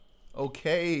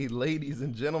Okay, ladies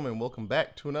and gentlemen, welcome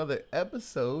back to another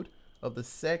episode of the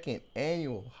second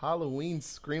annual Halloween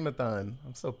Screamathon.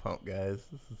 I'm so pumped, guys.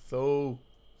 This is so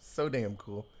damn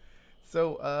cool.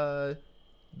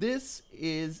 This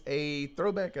is a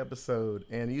throwback episode,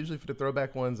 and usually for the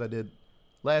throwback ones I did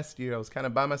last year, I was kind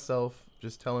of by myself,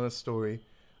 just telling a story.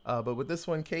 But with this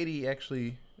one, Katie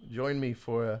actually joined me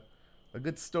for a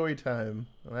good story time.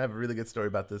 I have a really good story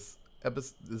about this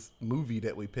movie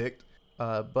that we picked.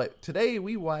 But today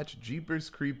we watch Jeepers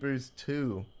Creepers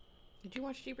 2. Did you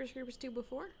watch Jeepers Creepers 2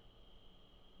 before?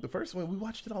 The first one, we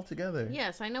watched it all together.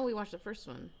 Yes, I know we watched the first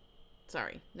one.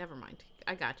 Sorry, never mind.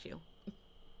 I got you.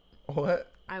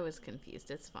 What? I was confused.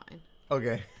 It's fine.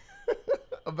 Okay.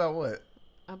 About what?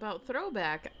 About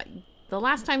throwback. The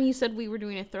last time you said we were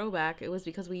doing a throwback, it was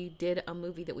because we did a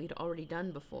movie that we'd already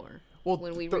done before. Well,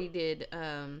 when we redid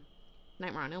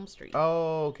Nightmare on Elm Street.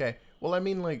 Oh, okay. Well, I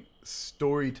mean, like,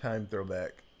 story time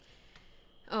throwback.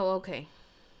 Oh, okay.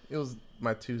 It was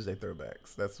my Tuesday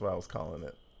throwbacks. That's what I was calling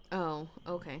it. Oh,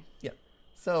 okay. Yeah.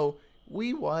 So,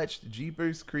 we watched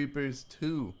Jeepers Creepers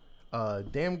 2.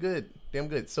 Damn good.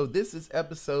 So, this is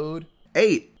episode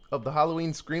 8 of the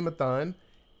Halloween Screamathon.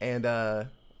 And, I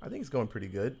think it's going pretty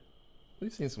good.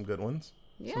 We've seen some good ones.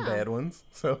 Yeah. Some bad ones.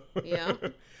 So, yeah.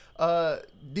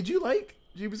 Did you like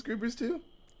Jeepers Creepers 2?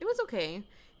 It was okay.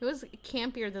 It was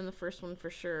campier than the first one for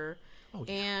sure. Oh,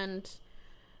 yeah.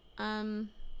 And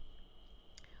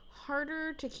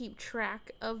harder to keep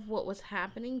track of what was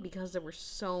happening because there were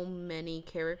so many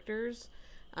characters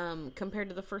compared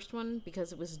to the first one,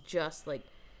 because it was just like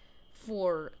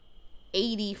for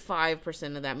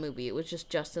 85% of that movie it was just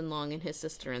Justin Long and his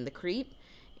sister and the creep.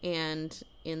 And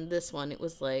in this one, it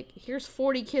was like, here's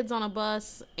 40 kids on a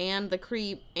bus, and the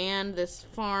creep, and this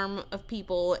farm of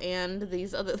people, and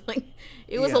these other, like,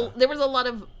 it was there was a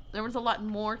lot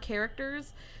more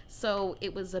characters, so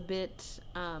it was a bit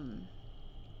not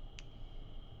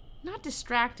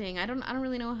distracting. I don't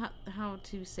really know how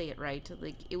to say it right.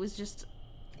 Like, it was just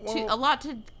a lot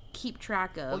to keep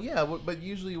track of. Well, yeah, but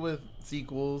usually with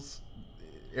sequels,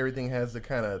 everything has to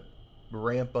kind of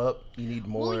ramp up. You need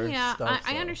more stuff.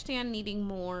 I understand needing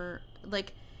more.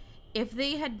 Like, if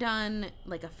they had done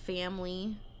like a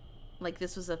family, like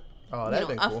this was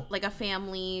cool. Like a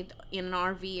family in an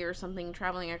RV or something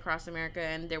traveling across America,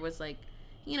 and there was like,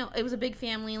 it was a big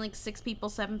family, like 6 people,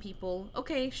 7 people.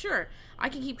 Okay, sure, I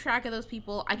can keep track of those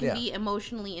people. I can be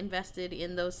emotionally invested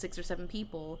in those 6 or 7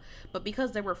 people. But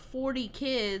because there were 40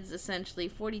 kids, essentially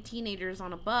 40 teenagers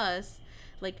on a bus,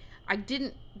 like,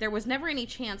 there was never any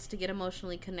chance to get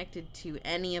emotionally connected to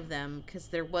any of them, because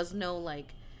there was no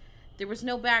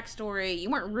backstory. You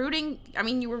weren't rooting. I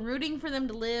mean, you were rooting for them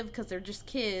to live because they're just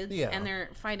kids and they're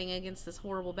fighting against this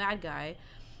horrible bad guy.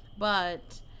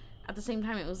 But at the same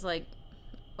time, it was like,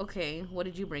 okay, what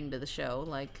did you bring to the show?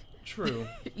 Like, true.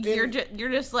 you're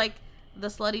just like the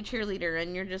slutty cheerleader,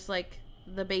 and you're just like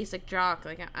the basic jock.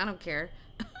 Like, I don't care.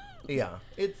 Yeah,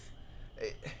 it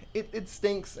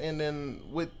stinks. And then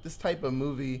with this type of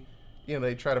movie,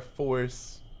 they try to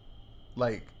force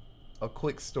like a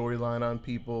quick storyline on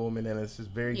people, and then it's just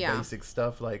very basic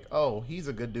stuff like, oh, he's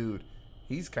a good dude,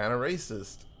 he's kind of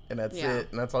racist, and that's it,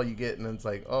 and that's all you get. And then it's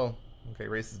like, oh, okay,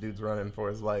 racist dude's running for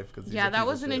his life. That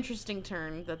was an interesting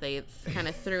turn that they kind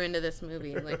of threw into this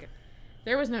movie. Like,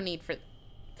 there was no need for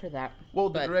that. Well,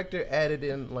 the director added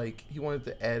in, like, he wanted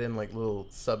to add in like little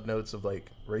sub notes of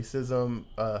like racism,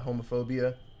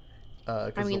 homophobia.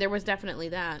 I mean, there was definitely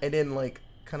that. And then like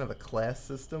kind of a class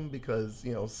system, because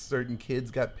certain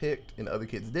kids got picked and other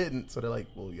kids didn't, so they're like,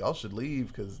 well, y'all should leave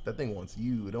because that thing wants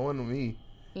you, it don't want me.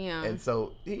 Yeah. And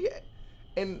so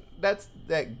and that's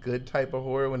that good type of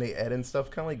horror when they add in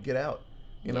stuff kind of like Get Out,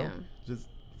 just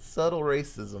subtle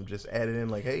racism just added in,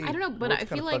 like, hey, I don't know, but I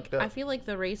feel like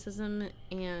the racism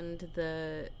and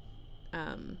the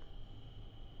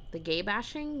gay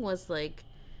bashing was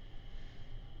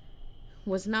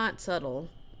not subtle,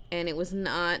 and it was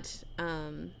not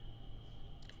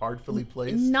artfully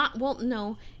placed.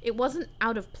 No, it wasn't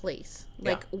out of place.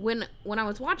 Like, when I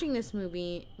was watching this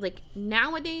movie, like,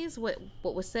 nowadays what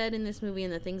was said in this movie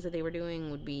and the things that they were doing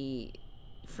would be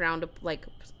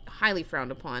highly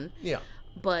frowned upon. Yeah.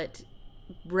 But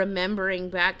remembering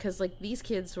back, because like these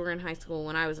kids were in high school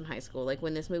when I was in high school, like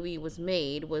when this movie was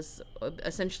made was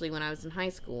essentially when I was in high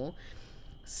school,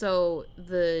 so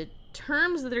the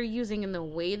terms that they're using and the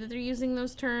way that they're using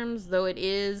those terms, though it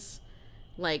is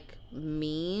like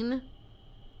mean,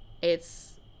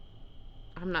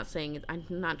 I'm not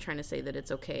trying to say that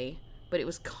it's okay, but it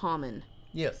was common.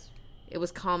 Yes. It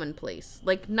was commonplace.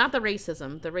 Like, not the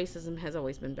racism has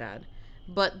always been bad,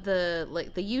 but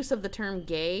the use of the term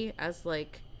gay as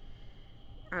like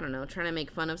I don't know, trying to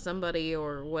make fun of somebody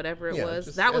or whatever it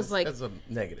was. That was like as a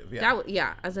negative.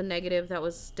 Yeah. As a negative, that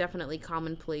was definitely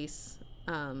commonplace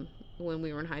when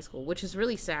we were in high school, which is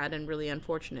really sad and really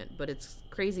unfortunate. But it's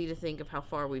crazy to think of how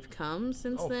far we've come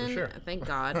since then. For sure. Thank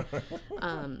God.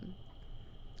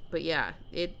 But yeah,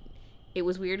 it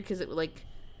was weird because it like,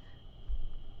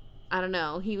 I don't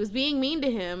know, he was being mean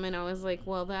to him, and I was like,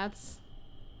 well, that's,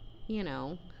 you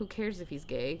know, who cares if he's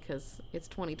gay? Because it's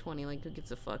 2020, like, who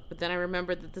gives a fuck? But then I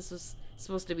remembered that this was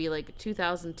supposed to be like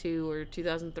 2002 or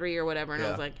 2003 or whatever, and I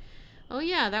was like, oh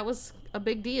yeah, that was a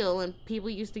big deal, and people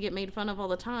used to get made fun of all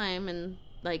the time, and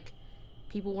like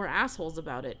people were assholes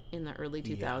about it in the early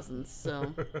 2000s.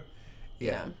 So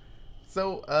yeah.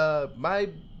 So my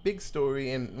big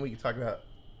story, and we can talk about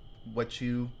what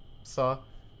you saw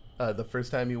the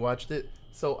first time you watched it.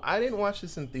 So I didn't watch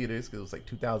this in theaters because it was like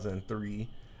 2003,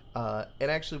 and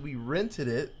actually we rented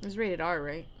it. It was rated R,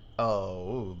 right?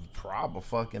 Oh,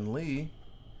 probably.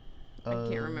 I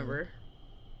can't remember.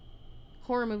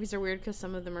 Horror movies are weird because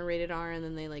some of them are rated R, and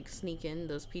then they like sneak in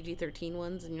those PG-13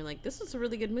 ones, and you're like, this is a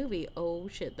really good movie. Oh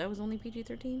shit, that was only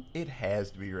PG-13? It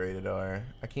has to be rated R.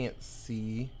 I can't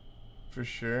see for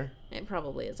sure. It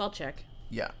probably is. I'll check.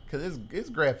 Yeah, because it's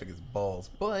graphic as balls.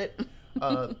 But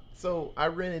so I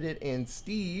rented it, and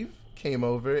Steve came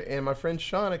over, and my friend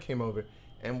Shauna came over,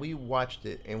 and we watched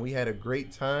it, and we had a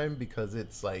great time because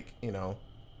it's like, you know,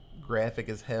 graphic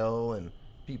as hell, and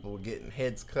people were getting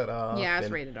heads cut off. Yeah, it's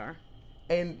rated R.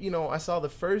 And, you know, I saw the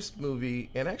first movie,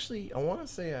 and actually, I want to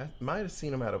say I might have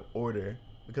seen them out of order,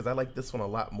 because I like this one a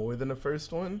lot more than the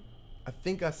first one. I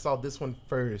think I saw this one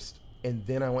first, and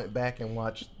then I went back and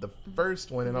watched the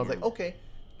first one, and I was like, okay,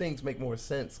 things make more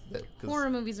sense. Horror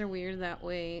movies are weird that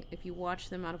way. If you watch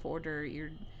them out of order,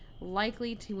 you're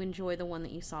likely to enjoy the one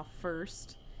that you saw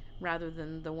first, rather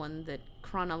than the one that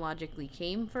chronologically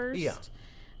came first. Yeah.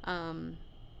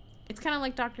 It's kind of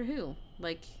like Doctor Who.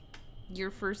 Like,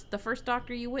 the first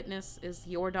Doctor you witness is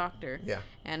your Doctor. Yeah.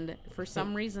 And for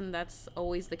some reason, that's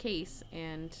always the case,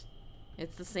 and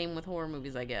it's the same with horror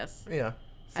movies, I guess. Yeah.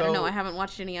 So, I don't know. I haven't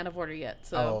watched any out of order yet.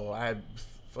 So. Oh, I had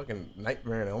fucking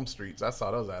Nightmare on Elm Street. I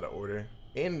saw those out of order.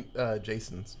 And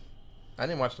Jason's. I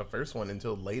didn't watch the first one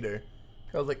until later.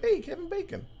 I was like, hey, Kevin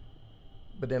Bacon.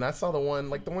 But then I saw the one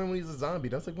when he was a zombie.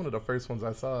 That's like one of the first ones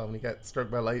I saw when he got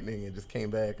struck by lightning and just came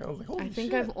back. I was like, holy shit. I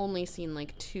think I've only seen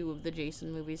like 2 of the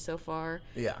Jason movies so far.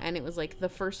 Yeah. And it was like the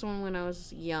first one when I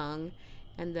was young,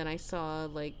 and then I saw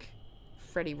like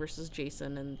Freddy versus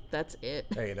Jason, and that's it.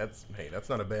 Hey, that's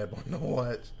not a bad one to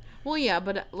watch. Well, yeah,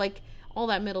 but like all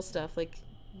that middle stuff, like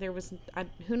there was,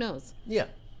 who knows? Yeah.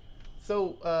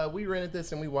 So we rented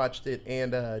this and we watched it,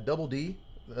 and Double D,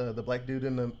 the black dude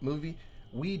in the movie,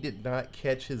 we did not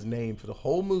catch his name for the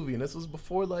whole movie, and this was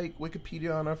before like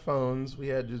Wikipedia on our phones. We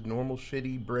had just normal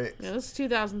shitty bricks. Yeah, this is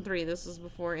 2003. This was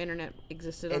before internet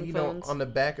existed on phones. And you know, on the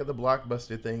back of the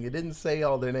Blockbuster thing, it didn't say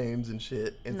all their names and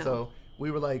shit. And so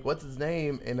we were like, "What's his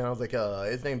name?" And I was like,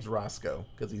 his name's Roscoe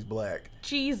because he's black."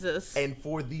 Jesus. And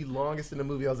for the longest in the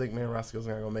movie, I was like, "Man, Roscoe's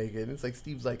not gonna make it." And it's like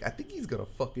Steve's like, "I think he's gonna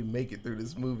fucking make it through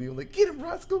this movie." I'm like, "Get him,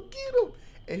 Roscoe, get him!"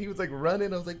 And he was like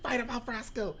running. I was like, "Fight him off,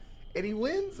 Roscoe!" And he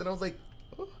wins. And I was like,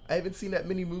 I haven't seen that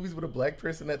many movies with a black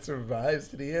person that survives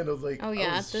to the end. I was like, oh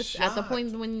yeah, at the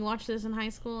point when you watched this in high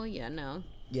school, yeah, no.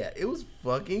 Yeah, it was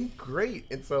fucking great.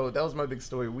 And so that was my big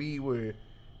story. We were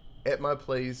at my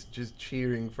place just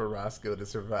cheering for Roscoe to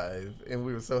survive, and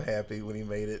we were so happy when he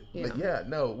made it. Yeah. But yeah,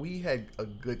 no, we had a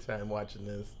good time watching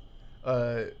this.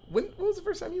 When was the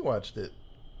first time you watched it?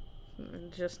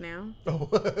 Just now. Oh,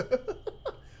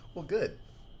 well, good.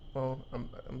 Well, I'm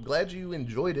glad you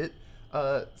enjoyed it.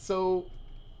 So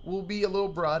we'll be a little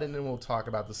broad, and then we'll talk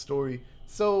about the story.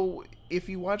 So if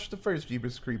you watch the first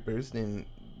Jeepers Creepers, then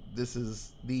this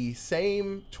is the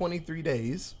same 23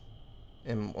 days,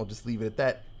 and I'll just leave it at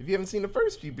that. If you haven't seen the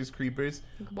first Jeepers Creepers,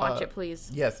 watch it, please.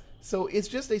 Yes. So it's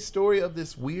just a story of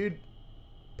this weird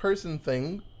person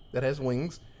thing that has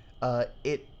wings.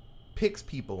 It picks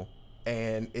people,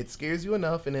 and it scares you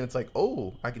enough, and then it's like,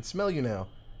 oh, I can smell you now.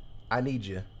 I need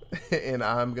you. And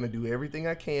I'm going to do everything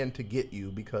I can to get you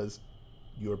because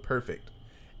you're perfect.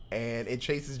 And it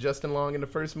chases Justin Long in the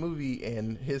first movie,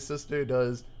 and his sister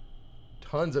does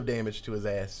tons of damage to his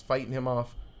ass, fighting him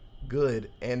off good.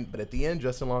 But at the end,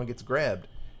 Justin Long gets grabbed.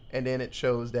 And then it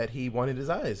shows that he wanted his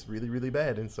eyes really, really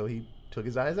bad. And so he took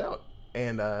his eyes out.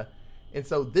 And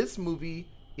so this movie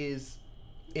is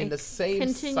in the same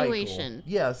continuation.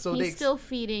 Cycle. Yeah. So he's still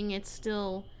feeding. It's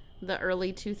still the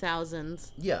early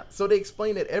 2000s. Yeah, so they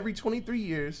explain that every 23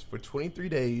 years, for 23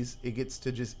 days, it gets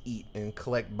to just eat and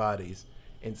collect bodies.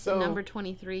 And so number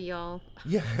 23, y'all.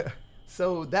 Yeah.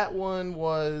 So that one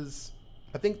was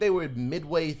I think they were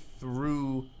midway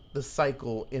through the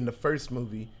cycle in the first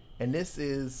movie, and this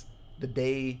is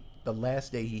the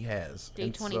last day he has.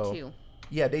 Day 22.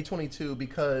 Yeah, day 22,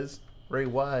 because Ray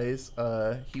Wise,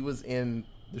 he was in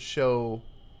the show.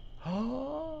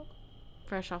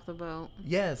 Fresh Off the Boat.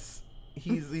 Yes,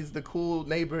 he's the cool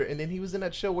neighbor, and then he was in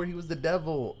that show where he was the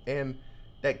devil, and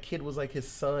that kid was like his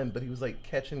son, but he was like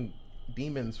catching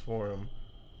demons for him.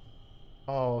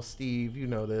 Oh, Steve, you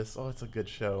know this. Oh, it's a good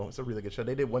show. It's a really good show.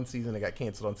 They did one season. It got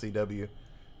canceled on CW.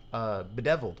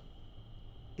 Bedeviled.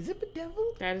 Is it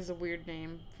Bedeviled? That is a weird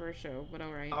name for a show, but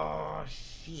all right. Oh,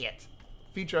 shit.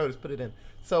 Future Otis, put it in.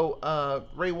 So,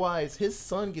 Ray Wise, his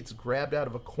son gets grabbed out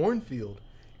of a cornfield.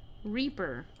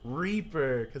 Reaper,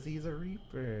 because he's a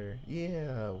Reaper.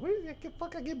 Yeah. Where did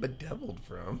I get Bedeviled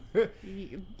from?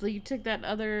 you took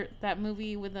that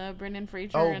movie with Brendan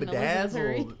Fraser and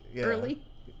Bedazzled. Elizabeth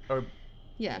Hurley?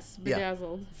 Yes,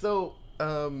 Bedazzled. Yeah. So,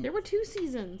 there were 2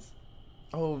 seasons.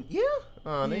 Oh, yeah?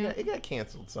 It got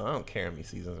canceled, so I don't care how many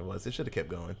seasons it was. It should have kept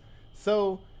going.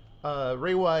 So,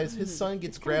 Ray Wise, his son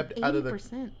gets grabbed out of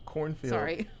the cornfield.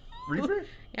 Sorry. Reaper?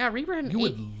 Yeah, Reaper. You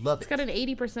would love it. It's got an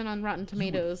 80% on Rotten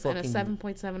Tomatoes and a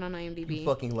 7.7 on IMDb. You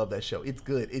fucking love that show. It's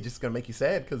good. It's just going to make you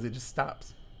sad because it just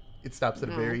stops. It stops at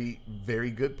a very,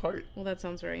 very good part. Well, that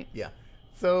sounds right. Yeah.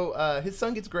 So, his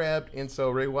son gets grabbed, and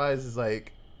so Ray Wise is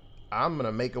like, I'm going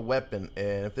to make a weapon,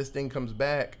 and if this thing comes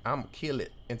back, I'm going to kill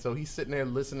it. And so he's sitting there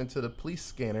listening to the police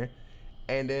scanner,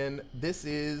 and then this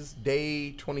is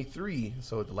day 23,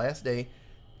 so the last day,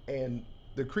 and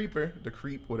the creep,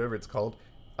 whatever it's called,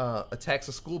 attacks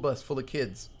a school bus full of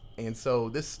kids. And so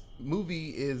this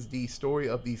movie is the story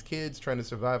of these kids trying to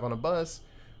survive on a bus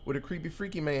with a creepy,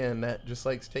 freaky man that just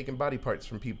likes taking body parts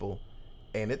from people.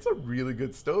 And it's a really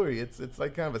good story. It's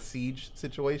like kind of a siege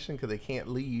situation because they can't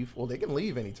leave. Well, they can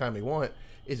leave anytime they want.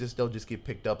 It's just they'll just get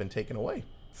picked up and taken away.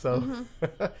 So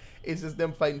it's just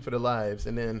them fighting for their lives.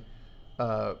 And then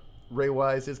Ray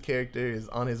Wise, his character, is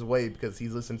on his way because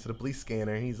he's listening to the police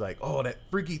scanner. And he's like, oh, that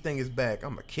freaky thing is back.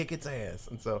 I'm going to kick its ass.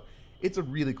 And so it's a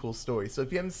really cool story. So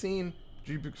if you haven't seen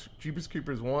Jeepers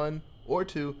Creepers 1 or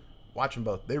 2, watch them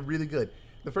both. They're really good.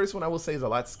 The first one, I will say, is a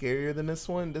lot scarier than this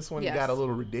one. This one got a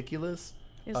little ridiculous.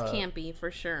 It's campy, for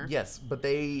sure. Yes, but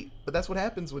that's what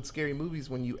happens with scary movies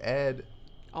when you add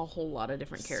a whole lot of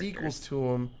different characters. Sequels to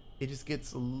them. It just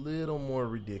gets a little more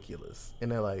ridiculous.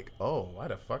 And they're like, oh, why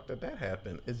the fuck did that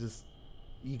happen? It's just,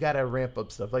 you gotta ramp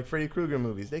up stuff. Like Freddy Krueger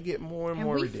movies, they get more and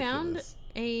more ridiculous. Have we found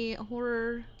a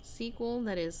horror sequel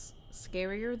that is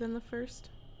scarier than the first?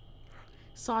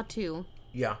 Saw 2.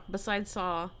 Yeah. Besides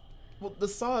Saw. Well, the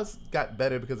Saws got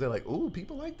better because they're like, ooh,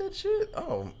 people like that shit?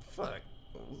 Oh, fuck.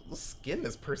 Let's skin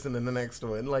this person in the next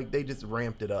one. Like, they just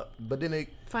ramped it up. But then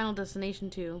Final Destination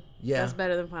 2. Yeah. That's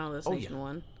better than Final Destination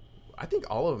 1. I think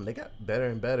all of them, they got better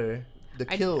and better. The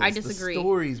kills, I disagree. The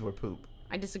stories were poop.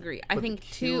 I disagree. I think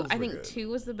 2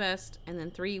 was the best, and then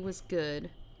 3 was good.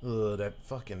 Ugh, that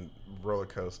fucking roller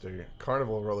coaster.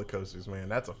 Carnival roller coasters, man.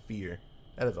 That's a fear.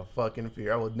 That is a fucking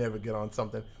fear. I would never get on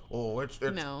something. Oh, it's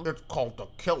called The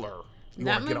Killer. You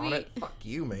want to get on it? Fuck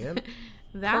you, man.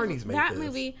 Carney's made that this.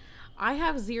 movie, I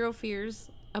have zero fears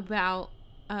about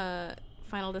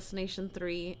Final Destination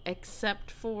 3, except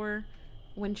for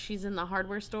when she's in the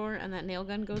hardware store and that nail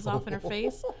gun goes off in her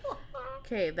face.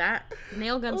 Okay, that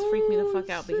nail guns freak me the fuck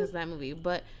out because of that movie.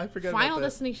 But Final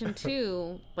Destination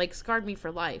 2, like, scarred me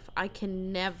for life. I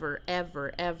can never,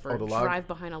 ever, ever drive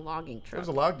behind a logging truck. There was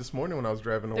a log this morning when I was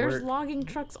driving to work. There's logging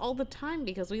trucks all the time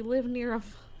because we live near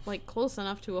close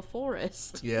enough to a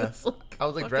forest. Yeah. I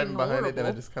was driving behind it, and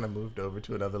I just kind of moved over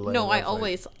to another lane. No, I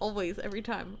always, every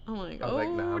time. I'm like,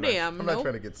 oh, damn. I'm not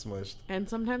trying to get smushed. And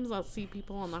sometimes I'll see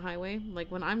people on the highway.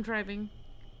 Like, when I'm driving,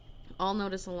 I'll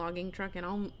notice a logging truck, and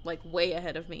I'll, way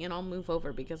ahead of me, and I'll move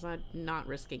over because I'm not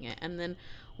risking it. And then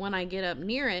when I get up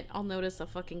near it, I'll notice a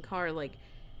fucking car,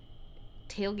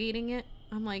 tailgating it.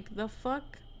 I'm like, the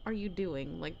fuck are you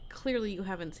doing? Clearly you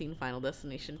haven't seen Final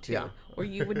Destination 2, or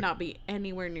you would not be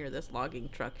anywhere near this logging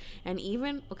truck. And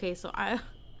even, so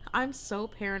I'm so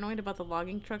paranoid about the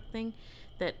logging truck thing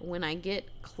that when I get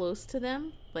close to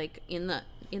them, in the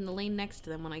lane next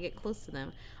to them, when I get close to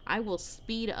them, I will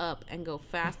speed up and go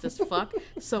fast as fuck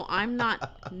so I'm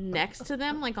not next to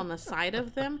them, on the side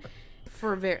of them,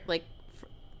 for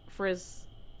as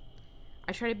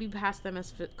I try to be past them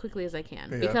as quickly as I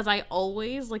can, because I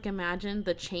always imagine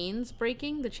the chains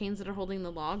breaking, the chains that are holding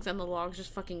the logs, and the logs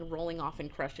just fucking rolling off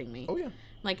and crushing me. Oh yeah.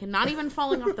 Not even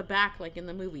falling off the back in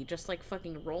the movie, just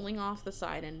fucking rolling off the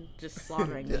side and just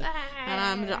slaughtering me.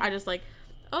 And I just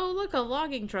oh look, a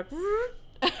logging truck.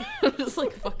 I'm just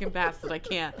fucking bastard. I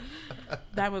can't.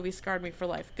 That movie scarred me for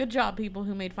life. Good job, people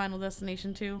who made Final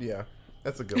Destination 2. Yeah.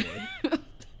 That's a good one.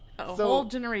 A whole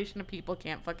generation of people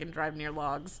can't fucking drive near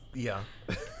logs. Yeah.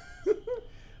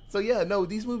 So yeah, no,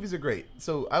 these movies are great.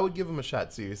 So I would give them a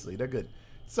shot. Seriously, they're good.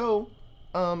 So,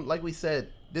 like we said,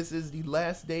 this is the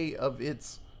last day of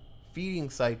its feeding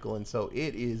cycle, and so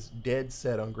it is dead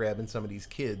set on grabbing some of these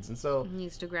kids, and so it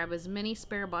needs to grab as many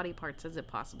spare body parts as it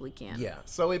possibly can. Yeah.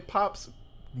 So it pops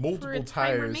multiple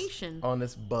tires on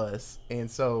this bus, and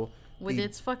so with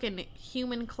its fucking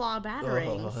human claw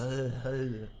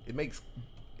batarangs, it makes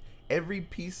every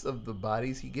piece of the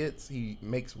bodies he gets. He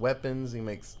makes weapons. He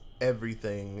makes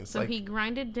everything. It's so he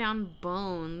grinded down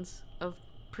bones of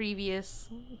previous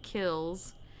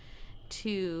kills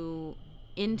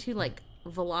into like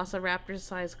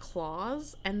velociraptor-sized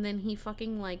claws, and then he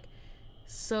fucking like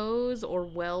sews or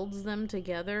welds them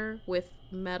together with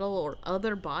metal or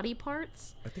other body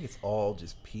parts. I think it's all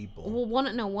just people. Well,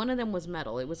 one of them was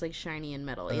metal. It was like shiny and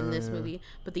metal in this movie,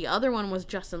 but the other one was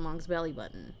Justin Long's belly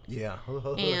button. Yeah.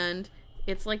 And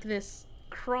it's like this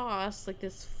cross, like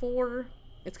this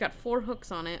it's got 4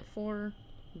 hooks on it, 4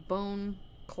 bone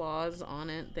claws on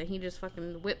it that he just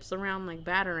fucking whips around like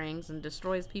batarangs and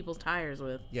destroys people's tires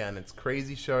with. Yeah, and it's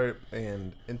crazy sharp,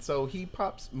 and so he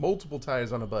pops multiple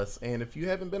tires on a bus, and if you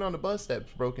haven't been on a bus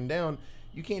that's broken down,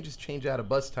 you can't just change out a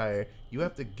bus tire. You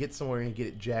have to get somewhere and get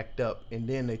it jacked up, and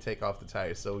then they take off the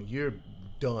tires, so you're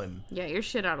done. Yeah, you're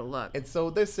shit out of luck. And so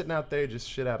they're sitting out there just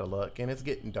shit out of luck, and it's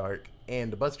getting dark,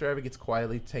 and the bus driver gets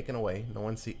quietly taken away. No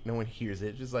one hears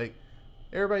it. Just like,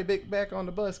 everybody back on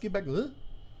the bus, get back.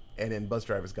 And then bus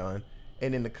driver's gone,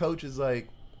 and then the coach is like,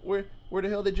 where the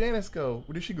hell did Janice go?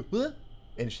 Where did she go?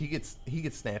 And he gets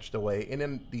snatched away, and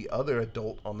then the other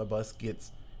adult on the bus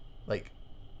gets like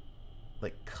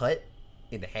cut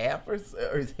in half, or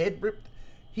his head ripped.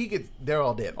 They're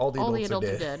all dead. All the adults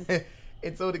are dead.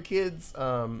 And so the kids,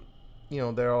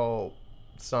 they're all,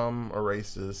 some are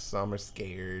racist, some are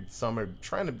scared, some are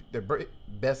trying their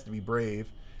best to be brave,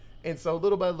 and so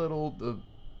little by little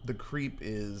the creep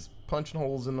is punching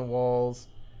holes in the walls,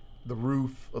 the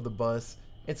roof of the bus,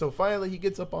 and so finally he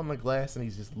gets up on the glass and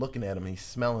he's just looking at him and he's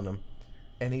smelling them,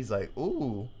 and he's like,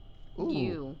 ooh,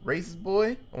 you racist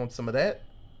boy, I want some of that.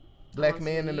 Black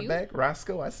man in the back,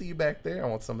 Roscoe, I see you back there, I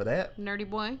want some of that. Nerdy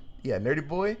boy. Yeah, nerdy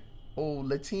boy. Old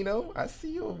Latino, I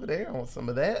see you over there, I want some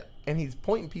of that. And he's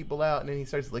pointing people out, and then he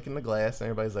starts licking the glass, and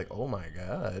everybody's like, oh my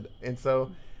god. And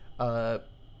so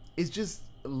it's just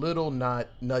little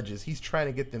nudges. He's trying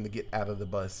to get them to get out of the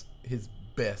bus his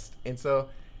best, and so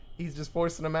he's just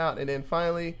forcing them out, and then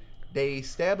finally they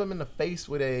stab him in the face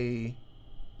with a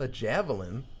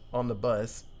javelin on the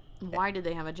bus. Why did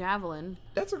they have a javelin?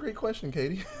 That's a great question,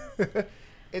 Katie.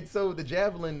 And so the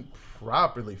javelin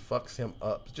properly fucks him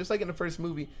up, just like in the first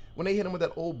movie when they hit him with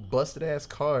that old busted ass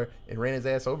car and ran his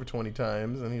ass over 20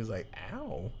 times, and he was like,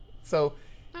 ow. So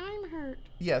I'm hurt.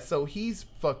 Yeah, so he's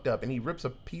fucked up, and he rips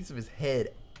a piece of his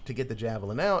head to get the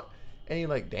javelin out, and you're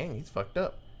like, dang, he's fucked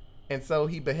up. And so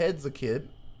he beheads the kid,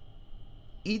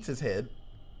 eats his head,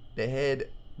 the head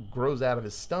grows out of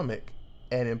his stomach,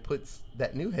 and then puts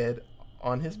that new head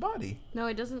on his body. No,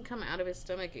 it doesn't come out of his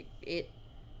stomach. He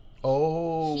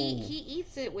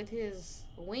eats it with his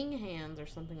wing hands or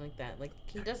something like that. Like,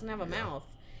 he doesn't have a mouth.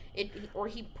 Or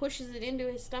he pushes it into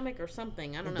his stomach or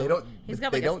something. I don't know. He's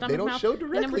got like a stomach mouth. They don't show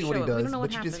directly what he does,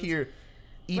 but you just hear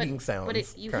eating sounds.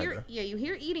 But you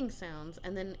hear eating sounds,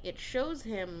 and then it shows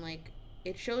him, like,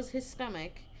 it shows his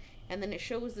stomach, and then it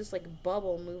shows this like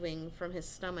bubble moving from his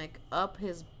stomach up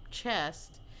his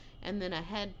chest, and then a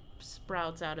head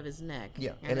sprouts out of his neck.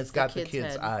 Yeah, and it's got the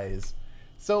kid's eyes.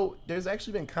 So there's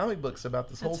actually been comic books about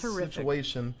this whole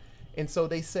situation, and so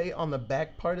they say on the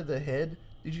back part of the head,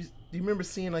 do you remember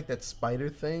seeing like that spider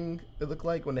thing it looked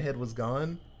like when the head was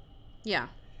gone? Yeah.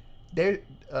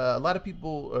 A lot of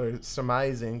people are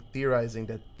theorizing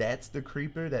that that's the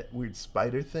creeper, that weird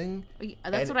spider thing.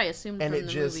 That's what I assumed from the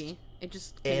movie. It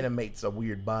just animates a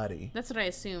weird body. That's what I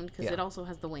assumed, because it also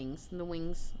has the wings, and the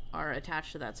wings are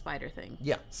attached to that spider thing.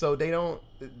 Yeah, so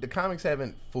the comics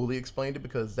haven't fully explained it,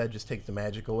 because that just takes the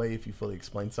magic away if you fully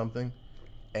explain something.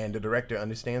 And the director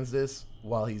understands this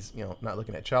while he's, not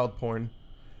looking at child porn.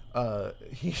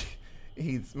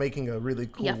 He's making a really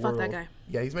cool world. Fuck that guy.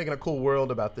 Yeah, he's making a cool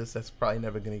world about this that's probably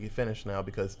never going to get finished now,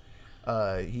 because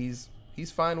he's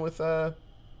fine with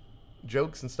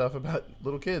jokes and stuff about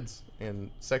little kids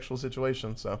and sexual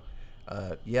situations. So,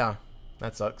 yeah,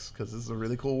 that sucks, because this is a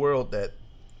really cool world that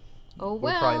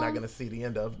we're probably not going to see the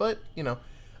end of. But,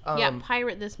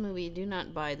 pirate this movie. Do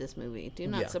not buy this movie. Do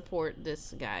not support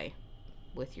this guy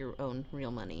with your own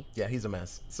real money. Yeah, he's a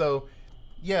mess. So...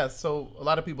 yeah, so a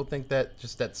lot of people think that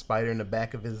just that spider in the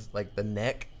back of his, like, the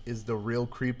neck is the real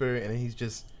creeper, and he's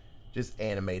just just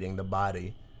animating the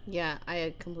body. Yeah,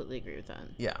 I completely agree with that.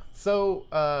 Yeah. So,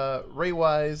 Ray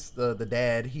Wise, the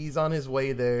dad, he's on his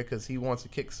way there because he wants to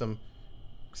kick some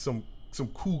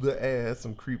cougar ass,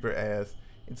 some creeper ass.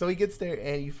 And so he gets there,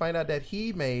 and you find out that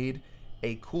he made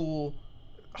a cool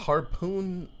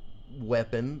harpoon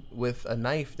weapon with a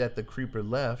knife that the creeper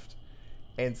left.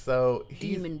 And so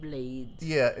demon blades.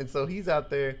 Yeah, and so he's out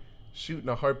there shooting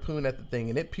a harpoon at the thing,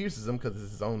 and it pierces him because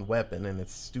it's his own weapon, and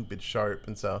it's stupid sharp.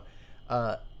 And so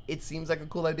it seems like a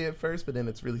cool idea at first, but then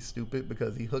it's really stupid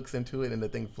because he hooks into it, and the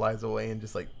thing flies away and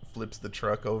just like flips the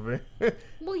truck over.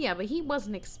 Well, yeah, but he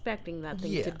wasn't expecting that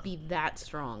thing to be that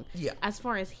strong. Yeah. As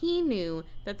far as he knew,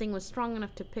 that thing was strong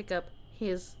enough to pick up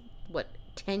his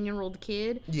 10-year-old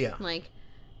kid. Yeah. Like,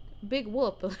 big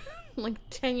whoop. Like,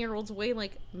 10-year-olds weigh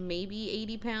like maybe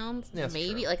 80 pounds. That's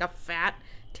maybe true. Like a fat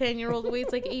 10-year-old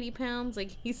weighs like 80 pounds.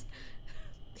 Like, he's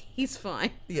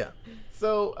fine. Yeah.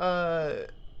 So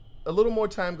a little more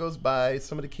time goes by.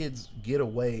 Some of the kids get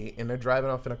away, and they're driving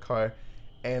off in a car.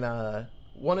 And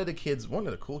one of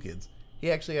the cool kids,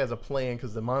 he actually has a plan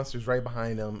because the monster's right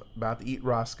behind him, about to eat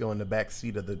Roscoe in the back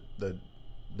seat of the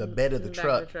bed of the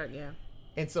truck. Yeah.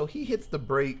 And so he hits the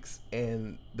brakes,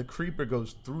 and the creeper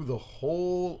goes through the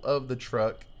whole of the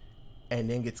truck, and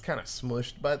then gets kind of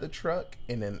smushed by the truck,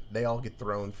 and then they all get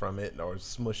thrown from it or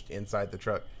smushed inside the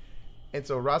truck. And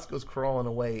so Roscoe's crawling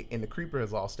away, and the creeper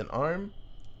has lost an arm,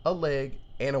 a leg,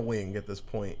 and a wing at this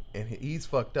point. And he's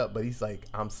fucked up, but he's like,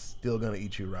 I'm still going to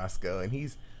eat you, Roscoe. And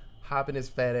he's hopping his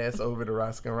fat ass over to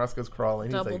Roscoe, and Roscoe's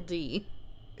crawling. Double he's like, D.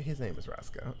 His name is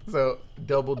Roscoe. So,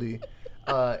 Double D.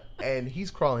 And he's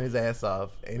crawling his ass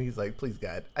off, and he's like, please,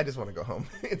 God, I just want to go home.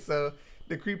 And so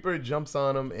the creeper jumps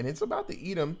on him, and it's about to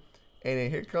eat him. And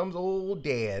then here comes old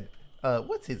dad.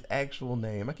 What's his actual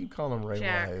name? I keep calling him Ray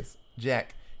Wise.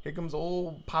 Jack. Here comes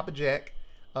old Papa Jack.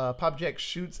 Papa Jack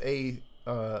shoots he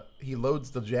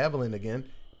loads the javelin again,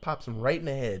 pops him right in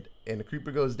the head, and the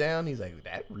creeper goes down. He's like,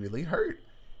 that really hurt.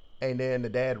 And then the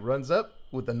dad runs up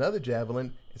with another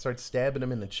javelin and starts stabbing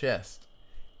him in the chest.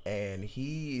 And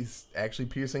he's actually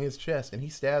piercing his chest, and he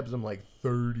stabs him like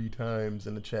 30 times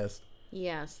in the chest.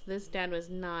 Yes, this dad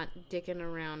was not dicking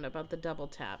around about the double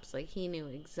taps. Like, he knew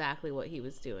exactly what he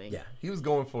was doing. Yeah, he was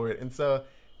going for it. And so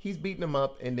he's beating him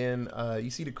up, and then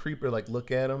you see the creeper like look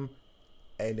at him,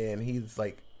 and then he's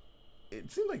like,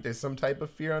 it seems like there's some type of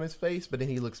fear on his face, but then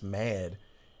he looks mad.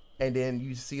 And then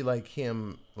you see like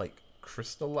him like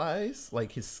crystallize,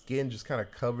 like his skin just kind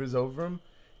of covers over him.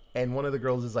 And one of the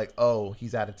girls is like, oh,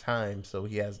 he's out of time, so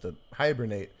he has to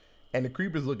hibernate. And the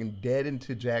creeper's looking dead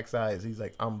into Jack's eyes. He's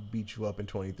like, I'm going to beat you up in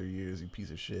 23 years, you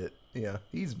piece of shit. Yeah,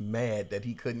 he's mad that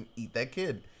he couldn't eat that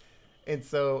kid. And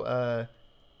so,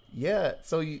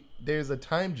 there's a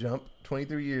time jump.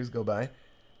 23 years go by.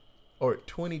 Or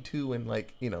 22 and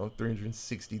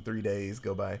 363 days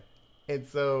go by. And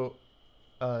so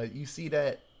you see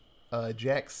that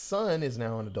Jack's son is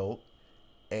now an adult.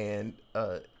 And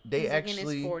they he's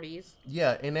actually, in his 40s.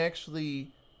 Yeah, and actually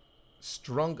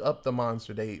strung up the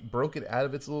monster. They broke it out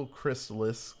of its little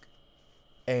chrysalis,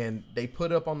 and they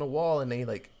put it up on the wall, and they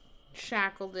like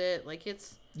shackled it, like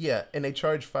it's. Yeah, and they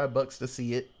charged $5 to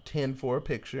see it, 10 for a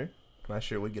picture. And I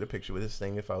sure would get a picture with this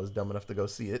thing if I was dumb enough to go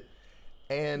see it.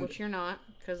 And which you're not,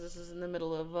 because this is in the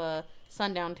middle of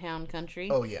sundown town country.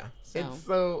 Oh yeah. So. And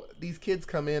so these kids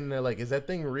come in, and they're like, "Is that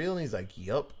thing real?" And he's like,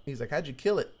 "Yup." He's like, "How'd you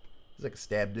kill it?" He's like,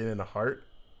 stabbed it in the heart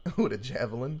with a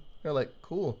javelin. They're like,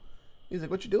 cool. He's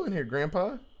like, what you doing here,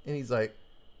 Grandpa? And he's like,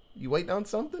 you waiting on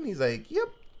something? He's like, yep.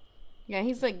 Yeah,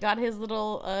 he's like got his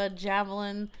little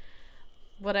javelin,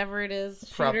 whatever it is,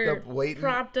 propped up, waiting.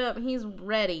 Propped up. He's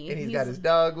ready. And he's got his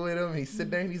dog with him. He's sitting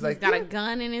there, and he's like, got a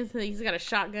gun in he's got a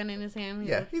shotgun in his hand.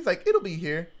 He's like, it'll be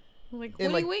here. Like,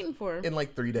 what are you waiting for? In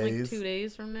like 3 days. Like 2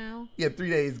 days from now? Yeah, 3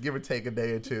 days, give or take a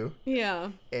day or two.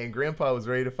 Yeah. And Grandpa was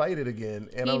ready to fight it again.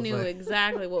 And he knew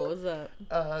exactly what was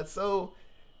up. So,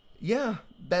 yeah,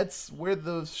 that's where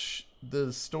the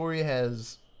story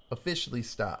has officially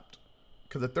stopped.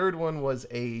 Because the third one was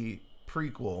a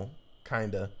prequel,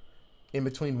 kind of, in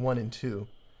between 1 and 2.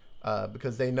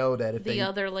 Because they know that if the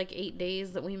other, 8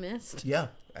 days that we missed? Yeah,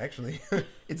 actually.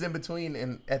 It's in between,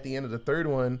 and at the end of the third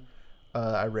one,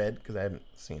 I read, because I haven't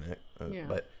seen it,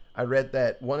 but I read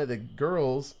that one of the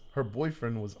girls, her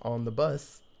boyfriend, was on the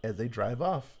bus as they drive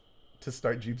off to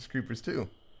start Jeepers Creepers 2.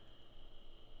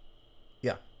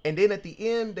 Yeah. And then at the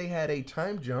end, they had a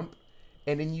time jump,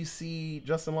 and then you see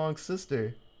Justin Long's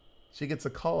sister. She gets a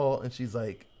call, and she's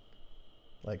like,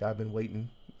 I've been waiting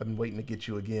to get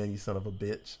you again, you son of a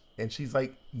bitch. And she's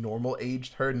like normal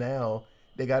aged her now.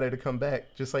 They got her to come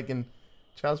back, just like in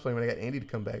Child's Play when they got Andy to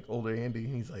come back, older Andy.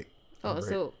 And he's like,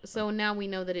 oh, so now we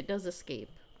know that it does escape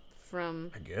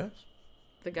from. I guess.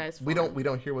 The guy's farm. We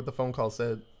don't hear what the phone call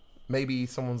said. Maybe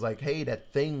someone's like, "Hey,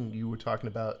 that thing you were talking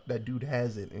about, that dude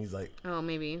has it," and he's like, "Oh,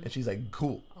 maybe." And she's like,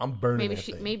 "Cool, I'm burning that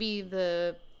thing." Maybe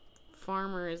the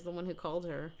farmer is the one who called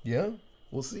her. Yeah,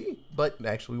 we'll see. But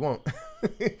actually, we won't.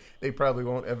 They probably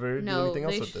won't ever do anything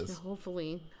else with this.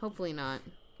 Hopefully not.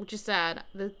 Which is sad.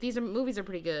 These movies are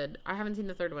pretty good. I haven't seen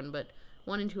the third one, but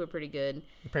 1 and 2 are pretty good.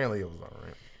 Apparently, it was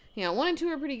alright. Yeah, 1 and 2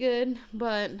 are pretty good,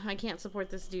 but I can't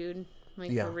support this dude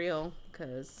for real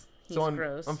because he's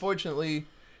gross. Unfortunately,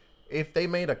 if they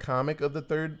made a comic of the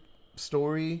third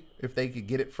story, if they could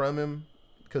get it from him,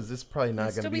 because this is probably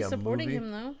not going to be a movie. Still be supporting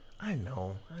him though. I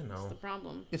know. That's the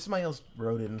problem. If somebody else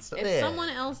wrote it and stuff. If someone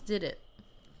else did it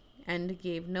and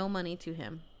gave no money to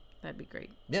him, that'd be great.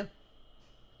 Yeah,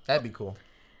 that'd be cool.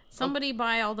 Somebody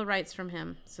buy all the rights from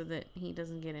him so that he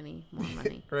doesn't get any more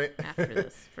money right after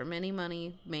this. From any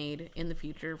money made in the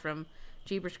future from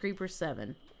Jeepers Creepers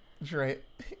 7. That's right.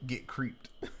 Get creeped.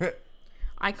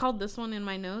 I called this one in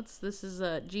my notes. This is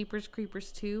Jeepers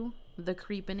Creepers 2, The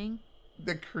Creepening.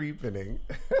 The Creepening.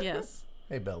 Yes.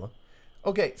 Hey, Bella.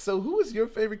 Okay, so who was your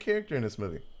favorite character in this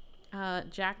movie?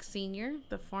 Jack Sr.,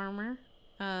 the farmer.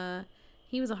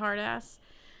 He was a hard ass.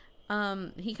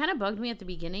 He kind of bugged me at the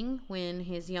beginning when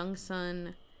his young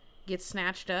son gets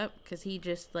snatched up because he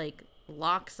just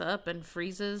locks up and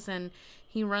freezes, and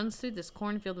he runs through this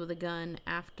cornfield with a gun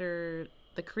after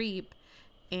the creep,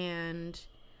 and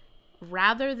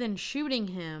rather than shooting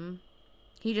him,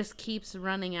 he just keeps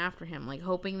running after him,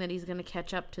 hoping that he's going to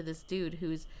catch up to this dude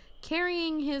who's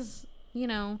carrying his,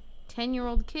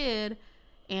 10-year-old kid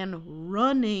and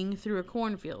running through a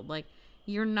cornfield.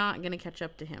 You're not going to catch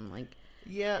up to him.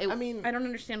 Yeah, I don't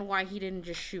understand why he didn't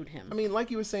just shoot him.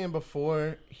 Like you were saying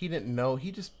before, he didn't know.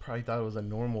 He just probably thought it was a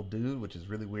normal dude, which is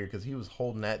really weird because he was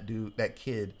holding that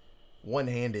kid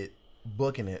one-handed,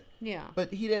 booking it. Yeah.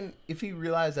 But he didn't. If he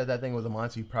realized that thing was a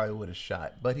monster, he probably would have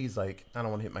shot. But he's like, I don't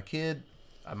want to hit my kid.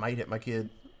 I might hit my kid.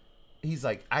 He's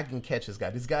like, I can catch this guy.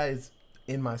 This guy is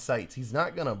in my sights. He's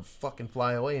not gonna fucking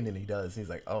fly away, and then he does. He's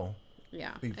like, oh.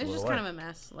 Yeah. It's just kind of a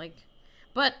mess.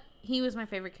 But he was my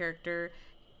favorite character.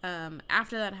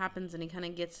 After that happens and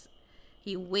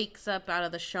he wakes up out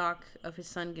of the shock of his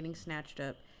son getting snatched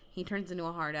up. He turns into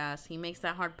a hard ass. He makes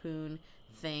that harpoon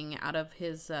thing out of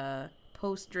his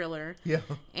post driller. Yeah.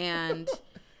 And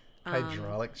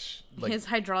his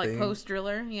hydraulic thing. Post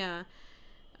driller. Yeah.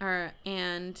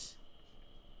 And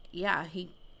yeah, he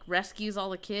rescues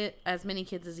as many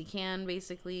kids as he can,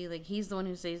 basically. He's the one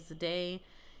who saves the day.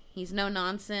 He's no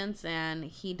nonsense, and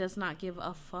he does not give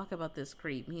a fuck about this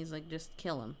creep. He's like, just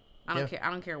kill him. I don't care.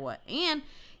 I don't care what. And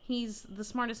he's the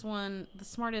smartest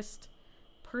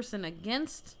person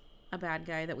against a bad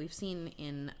guy that we've seen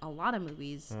in a lot of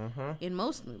movies, in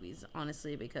most movies,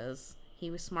 honestly, because he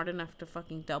was smart enough to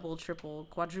fucking double, triple,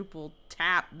 quadruple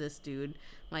tap this dude.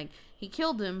 He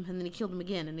killed him, and then he killed him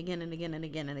again and again and again and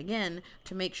again and again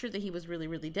to make sure that he was really,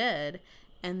 really dead.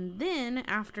 And then,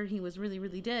 after he was really,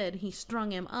 really dead, he strung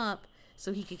him up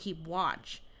so he could keep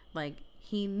watch.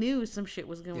 He knew some shit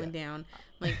was going down.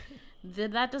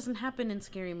 That doesn't happen in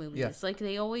scary movies. Yeah.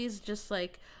 They always just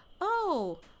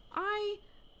oh, I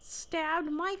stabbed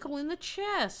Michael in the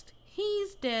chest.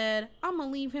 He's dead. I'm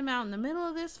gonna leave him out in the middle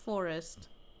of this forest.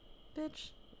 Bitch.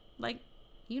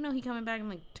 He coming back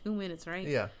in 2 minutes, right?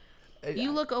 Yeah. You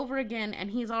look over again,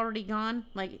 and he's already gone.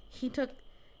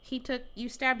 You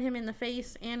stabbed him in the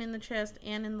face and in the chest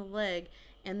and in the leg,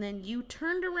 and then you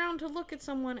turned around to look at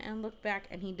someone and looked back,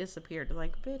 and he disappeared.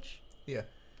 Bitch. Yeah.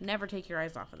 Never take your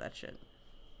eyes off of that shit.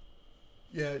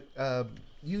 Yeah.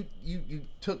 You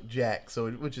took Jack,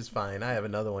 which is fine. I have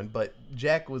another one, but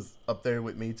Jack was up there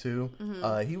with me too.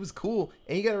 Mm-hmm. He was cool,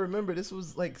 and you got to remember this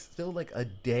was still a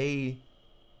day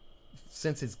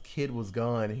since his kid was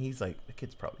gone, and he's the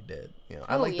kid's probably dead.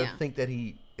 I to think that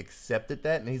he accepted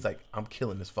that, and he's like, I'm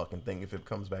killing this fucking thing if it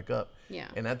comes back up. Yeah.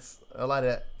 And that's a lot of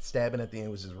that stabbing at the end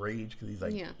was just rage because he's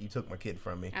like, you took my kid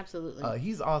from me. Absolutely.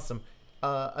 He's awesome.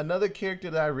 Another character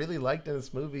that I really liked in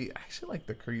this movie, I actually liked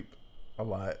the creep a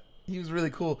lot. He was really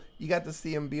cool. You got to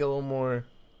see him be a little more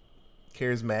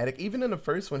charismatic. Even in the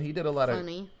first one, he did a lot of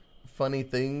funny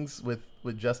things with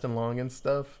Justin Long and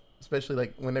stuff.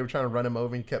 Especially when they were trying to run him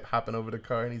over and he kept hopping over the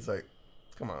car and he's like,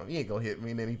 come on, you ain't gonna hit me.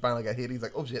 And then he finally got hit. He's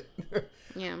like, oh shit.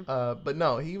 Yeah. But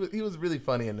no, he was really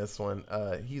funny in this one.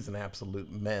 He's an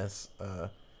absolute mess,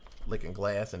 licking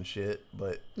glass and shit.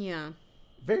 But yeah,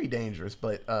 very dangerous.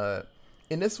 But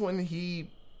in this one, he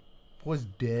was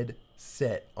dead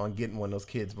set on getting one of those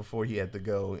kids before he had to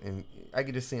go. And I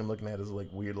could just see him looking at his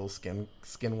weird little skin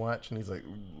watch, and he's like,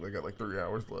 I got 3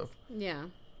 hours left. Yeah.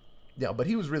 Yeah, but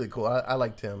he was really cool. I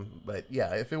liked him. But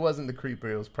yeah, if it wasn't the creeper,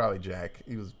 it was probably Jack.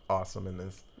 He was awesome in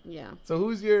this. Yeah. So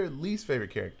who's your least favorite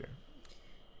character?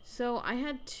 So I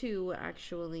had two,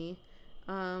 actually.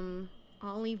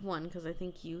 I'll leave one because I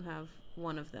think you have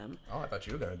one of them. Oh, I thought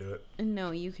you were going to do it.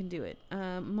 No, you can do it.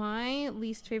 My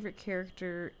least favorite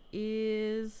character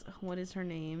is... What is her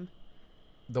name?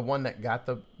 The one that got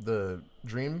the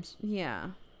dreams?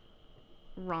 Yeah.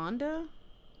 Rhonda?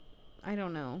 I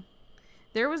don't know.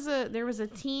 There was a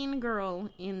teen girl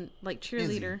in, like,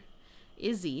 cheerleader,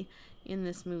 Izzy, in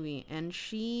this movie, and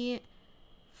she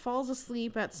falls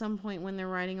asleep at some point when they're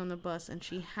riding on the bus, and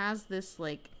she has this,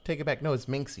 like... Take it back. No, it's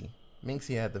Minxie.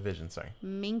 Minxie had the vision, sorry.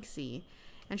 Minxie.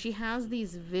 And she has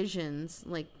these visions,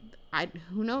 like,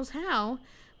 who knows how,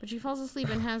 but she falls asleep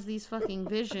and has these fucking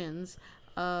visions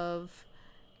of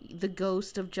the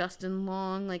ghost of Justin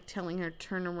Long, like, telling her,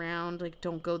 turn around, like,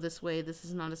 don't go this way, this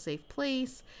is not a safe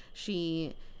place.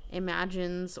 She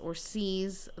imagines or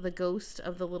sees the ghost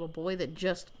of the little boy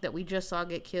that we just saw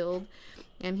get killed,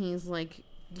 and he's like,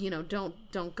 you know,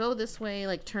 don't go this way,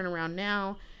 like, turn around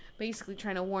now, basically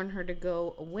trying to warn her to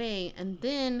go away. And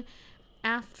then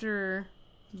after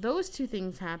those two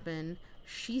things happen,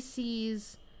 she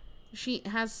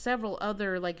has several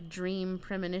other, like, dream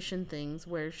premonition things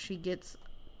where she gets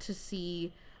to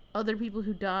see other people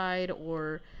who died,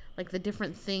 or, like, the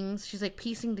different things. She's, like,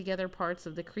 piecing together parts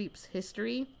of the creep's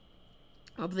history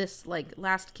of this, like,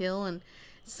 last kill, and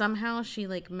somehow she,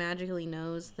 like, magically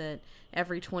knows that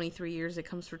every 23 years it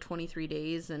comes for 23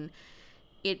 days, and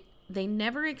they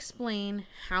never explain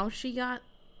how she got,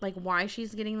 like, why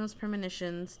she's getting those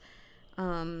premonitions,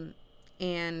 and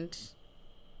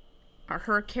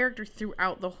her character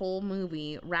throughout the whole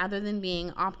movie, rather than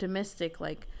being optimistic,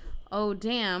 like, oh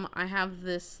damn, I have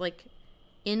this, like,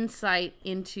 insight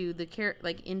into the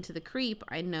into the creep,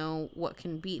 I know what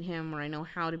can beat him, or I know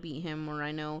how to beat him, or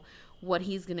I know what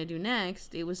he's gonna do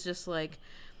next. It was just like,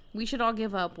 we should all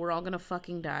give up, we're all gonna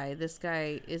fucking die, this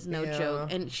guy is no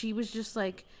joke. And she was just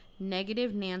like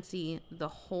negative Nancy the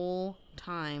whole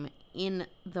time, in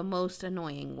the most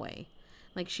annoying way.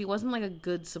 Like, she wasn't like a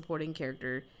good supporting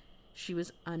character, she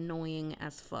was annoying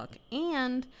as fuck,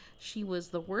 and she was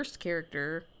the worst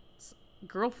character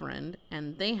girlfriend,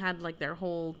 and they had, like, their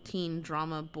whole teen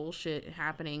drama bullshit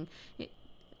happening.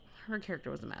 Her character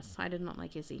was a mess. I did not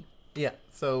like Izzy. Yeah,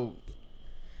 so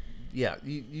yeah,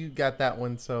 you got that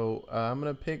one. So I'm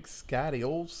gonna pick Scotty,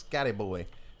 old Scotty boy.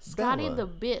 Scotty the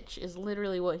bitch is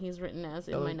literally what he's written as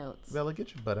in my notes. Bella,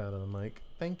 get your butt out of the mic.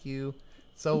 Thank you.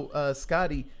 So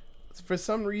Scotty, for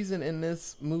some reason in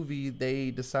this movie they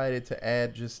decided to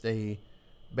add just a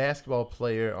basketball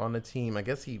player on the team. I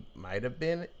guess he might have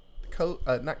been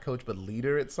not coach, but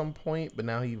leader at some point, but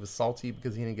now he was salty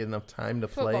because he didn't get enough time to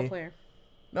play. Football player.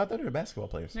 No, I thought they were basketball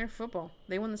players. They're football.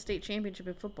 They won the state championship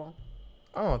in football.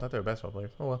 Oh, I thought they were basketball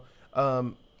players. Oh, well.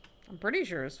 I'm pretty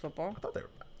sure it's football. I thought they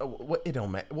were... what? It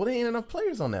don't matter. Well, there ain't enough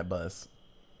players on that bus.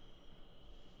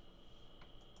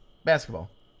 Basketball.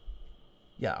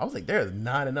 Yeah, I was like, there's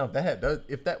not enough.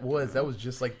 If that was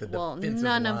just like the defensive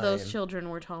none line. Of those children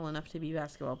were tall enough to be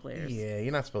basketball players. Yeah,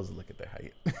 you're not supposed to look at their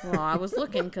height. Well, I was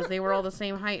looking because they were all the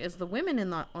same height as the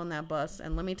women on that bus.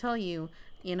 And let me tell you,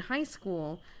 in high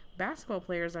school, basketball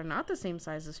players are not the same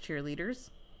size as cheerleaders.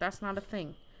 That's not a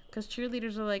thing. Because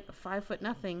cheerleaders are like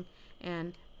 5'0",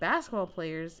 and basketball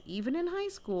players, even in high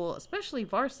school, especially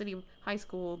varsity high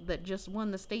school that just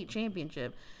won the state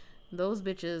championship, those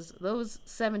bitches, those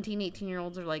 17,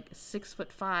 18-year-olds are like 6'5",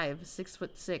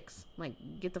 6'6". Like,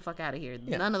 get the fuck out of here.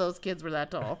 Yeah. None of those kids were that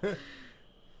tall.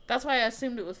 That's why I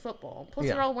assumed it was football. Plus,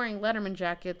 they're all wearing Letterman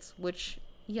jackets, which,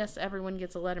 yes, everyone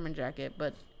gets a Letterman jacket,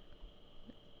 but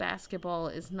basketball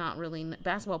is not really...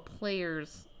 Basketball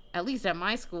players, at least at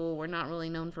my school, were not really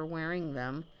known for wearing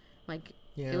them. Like,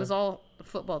 it was all a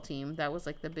football team. That was,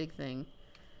 like, the big thing.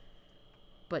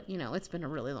 But, you know, it's been a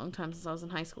really long time since I was in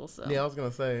high school, so... Yeah, I was going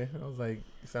to say. I was like,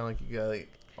 you sound like you got,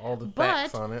 like, all the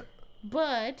facts on it.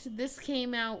 But this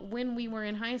came out when we were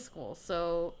in high school,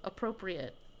 so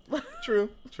appropriate. True.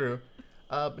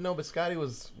 But Scotty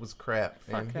was crap.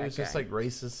 Fuck and he was just, like,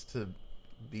 racist to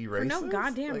be racist. For no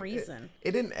goddamn reason.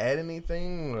 It didn't add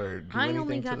anything or do anything to the story. I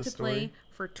only got to play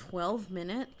for 12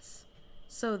 minutes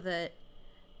so that...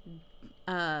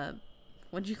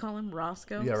 what'd you call him?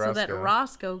 Roscoe? Yeah, Roscoe. So that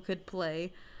Roscoe could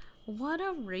play. What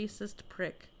a racist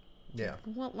prick. Yeah.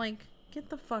 What, like, get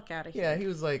the fuck out of here. Yeah, he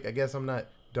was like, I guess I'm not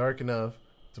dark enough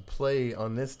to play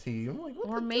on this team. I'm like,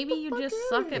 or maybe you just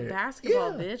suck at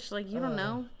basketball, bitch. Like, you don't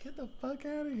know. Get the fuck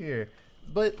out of here.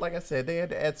 But, like I said, they had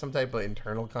to add some type of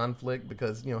internal conflict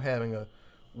because, you know, having a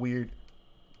weird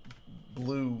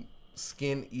blue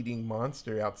skin-eating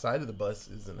monster outside of the bus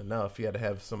isn't enough. You had to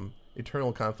have some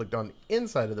eternal conflict on the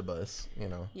inside of the bus, you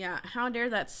know. Yeah, how dare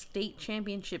that state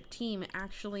championship team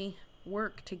actually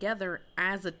work together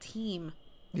as a team?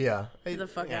 Yeah. Get the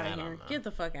fuck out of here. Get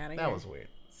the fuck out of here. That was weird.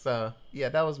 So, yeah,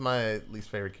 that was my least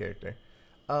favorite character.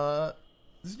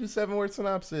 Let's do 7-word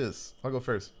synopsis. I'll go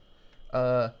first.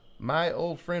 My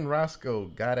old friend Roscoe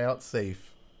got out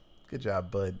safe. Good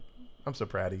job, bud. I'm so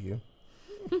proud of you.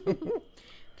 Okay,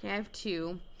 I have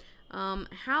 2.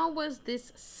 How was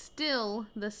this still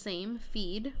the same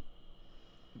feed?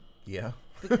 Yeah.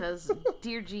 Because,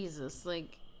 dear Jesus,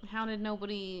 like, how did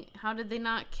they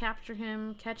not catch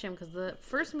him? Because the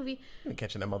first movie... You ain't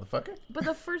catching that motherfucker. But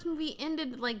the first movie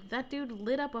ended, like, that dude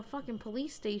lit up a fucking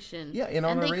police station. Yeah, and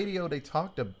on the radio they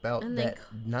talked about that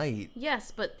night.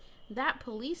 Yes, but that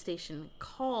police station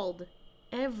called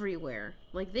everywhere.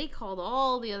 Like, they called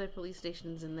all the other police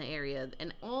stations in the area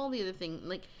and all the other things.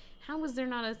 Like, how was there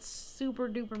not a super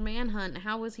duper manhunt?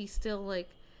 How was he still, like...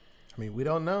 I mean, we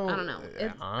don't know. I don't know.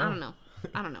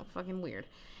 I don't know. Fucking weird.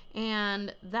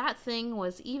 And that thing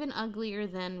was even uglier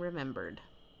than remembered.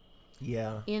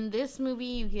 Yeah. In this movie,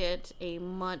 you get a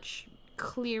much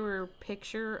clearer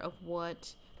picture of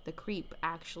what the creep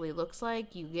actually looks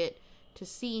like. You get to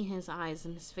see his eyes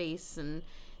and his face and,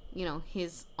 you know,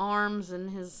 his arms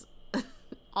and his...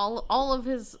 all of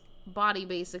his body,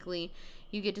 basically.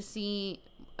 You get to see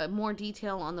more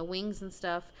detail on the wings and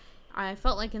stuff. I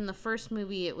felt like in the first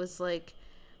movie, it was like,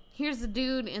 here's the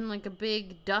dude in, like, a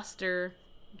big duster...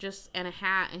 and a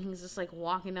hat, and he's just like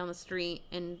walking down the street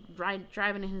and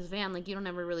driving in his van, like you don't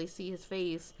ever really see his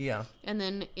face. Yeah. And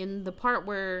then in the part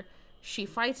where she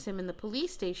fights him in the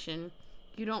police station,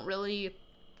 you don't really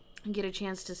get a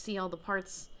chance to see all the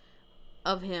parts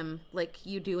of him like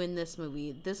you do in this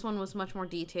movie. This one was much more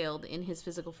detailed in his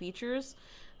physical features.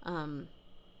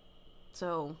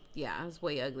 So yeah, it was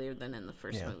way uglier than in the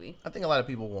first movie. I think a lot of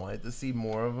people wanted to see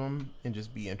more of him and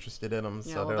just be interested in him.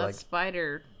 Yeah, so well, they're like,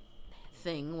 spider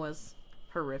thing was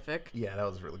horrific. Yeah, that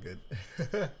was really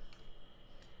good.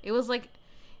 It was like,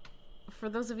 for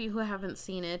those of you who haven't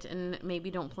seen it and maybe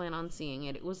don't plan on seeing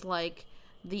it, it was like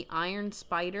the Iron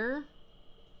Spider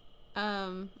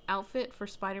outfit for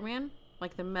Spider-Man,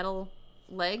 like the metal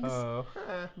legs,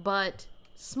 but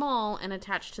small and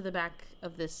attached to the back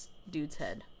of this dude's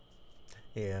head.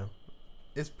 Yeah,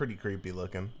 it's pretty creepy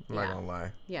looking. I'm not gonna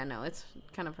lie. Yeah, no, it's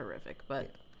kind of horrific,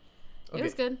 but it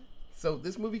was good. So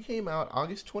this movie came out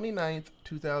August 29th,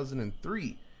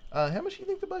 2003. How much do you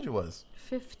think the budget was?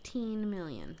 $15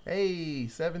 million. Hey,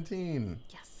 17.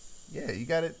 Yes. Yeah, you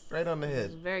got it right on the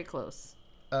head. It was very close.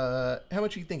 How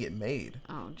much do you think it made?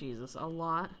 Oh, Jesus, a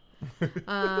lot.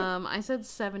 I said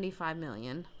 $75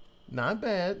 million. Not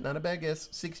bad. Not a bad guess.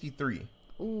 63.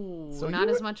 Ooh, so not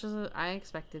as much as I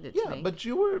expected it to make.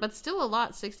 Yeah, but still a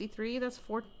lot. 63, that's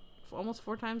almost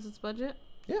 4 times its budget.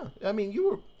 Yeah, I mean, you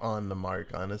were on the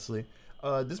mark, honestly.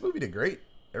 This movie did great.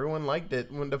 Everyone liked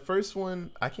it. When the first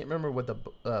one, I can't remember what the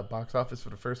box office for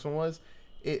the first one was.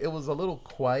 It was a little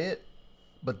quiet,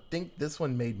 but I think this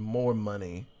one made more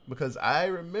money. Because I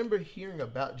remember hearing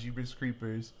about Jeepers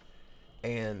Creepers,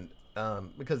 and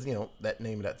because, you know, that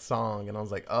name of that song, and I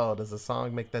was like, oh, does the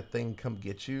song make that thing come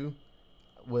get you?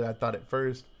 What I thought at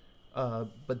first.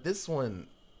 But this one...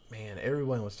 Man,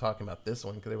 everyone was talking about this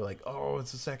one because they were like, oh,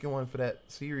 it's the second one for that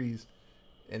series.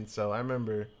 And so I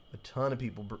remember a ton of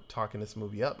people talking this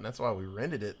movie up, and that's why we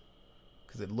rented it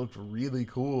because it looked really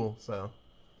cool. So,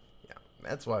 yeah,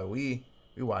 that's why we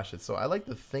watched it. So I like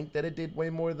to think that it did way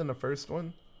more than the first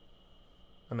one.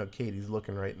 I know Katie's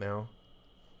looking right now.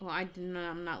 Well,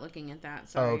 I'm not looking at that.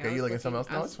 Sorry. Oh, okay. You're looking at something else?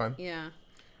 No, it's fine. Yeah.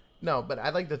 No, but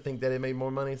I'd like to think that it made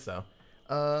more money, so.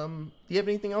 Do you have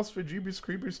anything else for Jeepers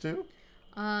Creepers 2?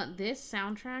 This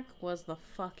soundtrack was the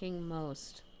fucking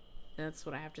most. That's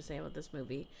what I have to say about this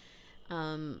movie.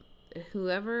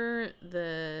 Whoever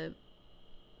the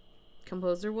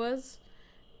composer was,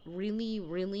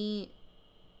 really,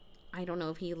 I don't know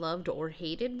if he loved or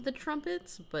hated the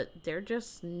trumpets, but they're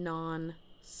just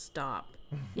non-stop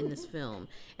in this film.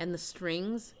 And the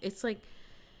strings, it's like,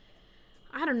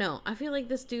 I don't know. I feel like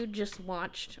this dude just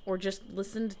watched or just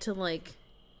listened to like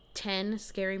 10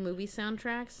 scary movie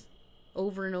soundtracks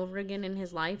over and over again in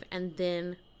his life, and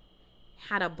then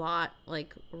had a bot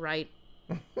like write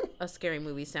a scary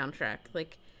movie soundtrack.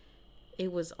 Like, it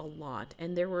was a lot,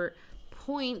 and there were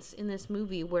points in this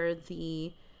movie where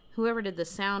whoever did the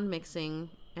sound mixing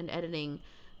and editing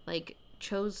like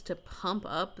chose to pump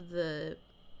up the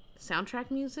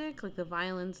soundtrack music, like the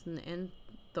violins and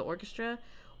the orchestra,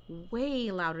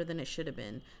 way louder than it should have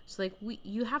been. So like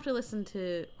you have to listen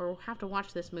to or have to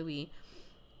watch this movie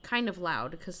kind of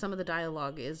loud because some of the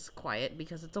dialogue is quiet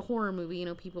because it's a horror movie. You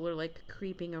know, people are like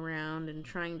creeping around and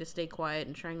trying to stay quiet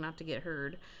and trying not to get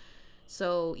heard.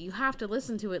 So you have to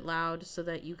listen to it loud so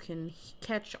that you can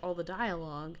catch all the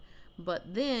dialogue.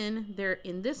 But then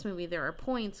in this movie, there are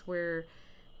points where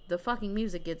the fucking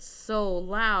music gets so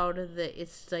loud that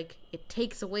it's like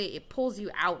it pulls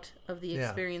you out of the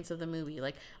experience of the movie.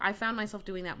 Like, I found myself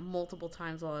doing that multiple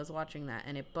times while I was watching that,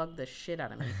 and it bugged the shit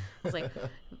out of me. I was like,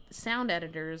 sound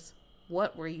editors,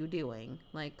 what were you doing?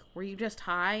 Like, were you just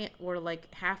high or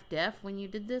like half deaf when you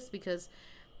did this? Because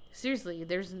seriously,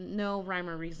 there's no rhyme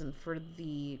or reason for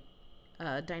the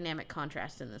dynamic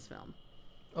contrast in this film.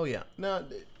 Oh yeah, no,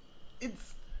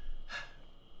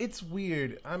 it's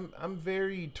weird. I'm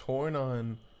very torn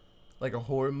on like a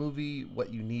horror movie,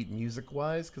 what you need music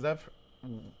wise, because I've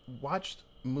watched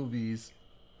movies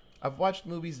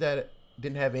that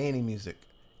didn't have any music,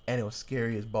 and it was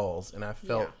scary as balls, and I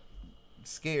felt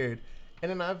scared. And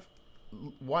then I've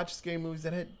watched scary movies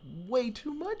that had way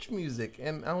too much music,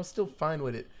 and I was still fine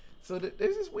with it. So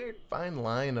there's this weird fine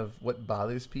line of what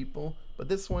bothers people. But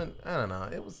this one, I don't know.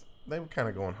 They were kind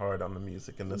of going hard on the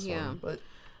music in this one, but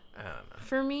I don't know.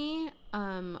 For me,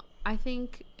 I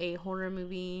think a horror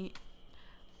movie,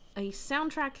 a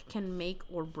soundtrack can make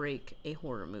or break a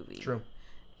horror movie. True.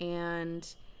 And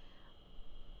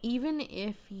even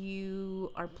if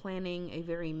you are planning a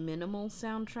very minimal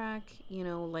soundtrack, you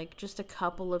know, like just a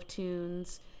couple of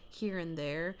tunes here and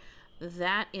there,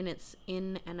 that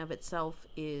in and of itself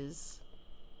is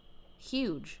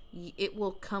huge. It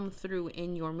will come through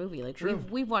in your movie. Like,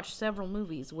 we've watched several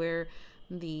movies where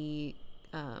the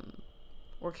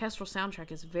orchestral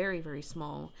soundtrack is very, very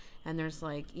small, and there's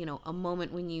like, you know, a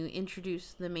moment when you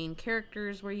introduce the main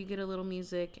characters where you get a little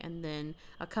music, and then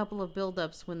a couple of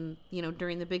build-ups when, you know,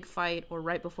 during the big fight or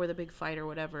right before the big fight or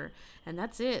whatever, and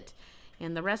that's it.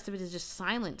 And the rest of it is just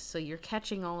silent, so you're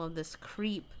catching all of this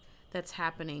creep that's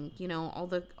happening, you know,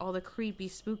 all the creepy,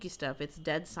 spooky stuff. It's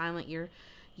dead silent.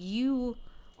 You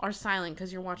are silent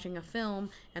because you're watching a film,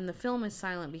 and the film is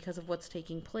silent because of what's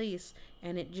taking place,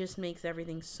 and it just makes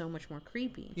everything so much more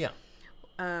creepy. Yeah.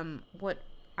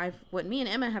 What me and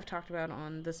Emma have talked about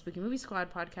on the Spooky Movie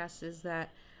Squad podcast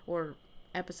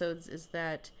episodes is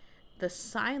that the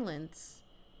silence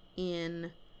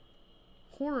in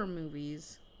horror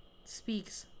movies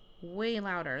speaks way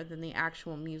louder than the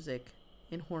actual music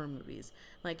in horror movies.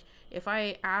 Like, if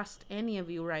I asked any of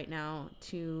you right now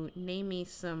to name me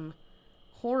some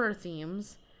horror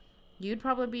themes, you'd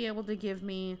probably be able to give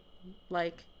me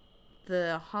like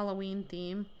the Halloween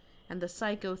theme and the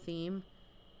Psycho theme,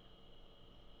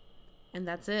 and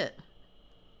that's it.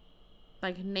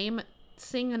 Like,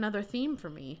 sing another theme for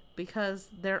me, because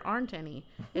there aren't any.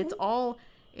 It's all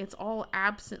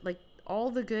absent. Like, all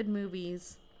the good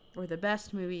movies or the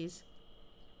best movies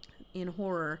in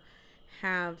horror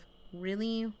have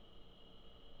really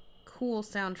cool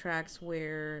soundtracks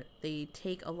where they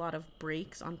take a lot of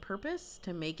breaks on purpose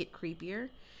to make it creepier,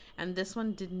 and this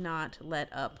one did not let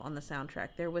up on the soundtrack.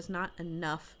 There was not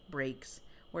enough breaks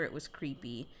where it was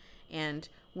creepy, and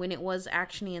when it was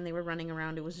actiony and they were running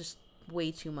around, it was just way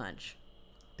too much.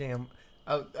 Damn,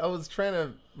 I was trying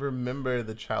to remember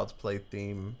the Child's Play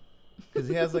theme, because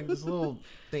he has like this little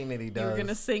thing that he does. You were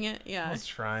gonna sing it? Yeah, I was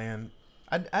trying.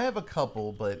 I have a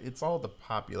couple, but it's all the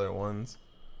popular ones.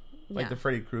 Like the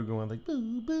Freddy Krueger one, like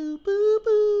boo, boo, boo,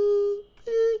 boo,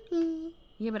 boo, boo.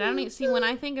 Yeah, but I don't even see, when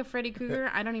I think of Freddy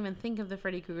Krueger, I don't even think of the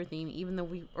Freddy Krueger theme, even though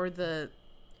or the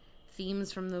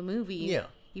themes from the movie. Yeah.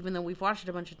 Even though we've watched it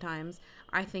a bunch of times,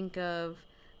 I think of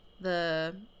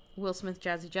the Will Smith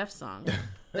Jazzy Jeff song.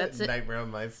 That's it. Nightmare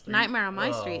on My Street. Nightmare on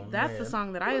My Street. That's the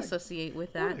song that I associate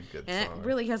with that. What a good and song. It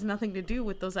really has nothing to do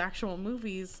with those actual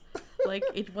movies. Like,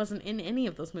 it wasn't in any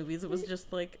of those movies. It was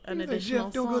just like an additional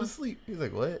Jeff, don't song. go to sleep. He's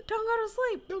like, what? Don't go to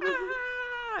sleep. Don't go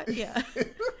to sleep.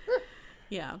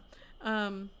 Yeah.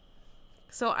 Yeah.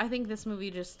 So I think this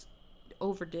movie just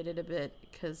overdid it a bit,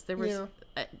 because there was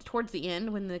towards the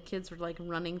end when the kids were like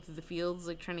running through the fields,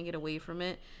 like trying to get away from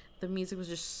it, the music was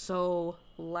just so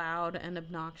loud and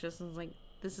obnoxious, and I was like,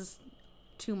 this is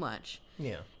too much.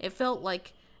 Yeah. It felt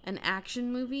like an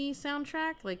action movie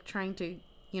soundtrack, like trying to,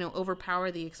 you know,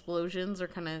 overpower the explosions or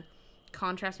kind of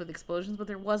contrast with explosions, but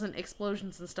there wasn't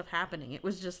explosions and stuff happening. It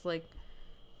was just like,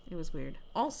 it was weird.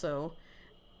 Also,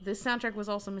 this soundtrack was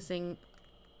also missing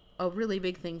a really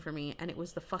big thing for me, and it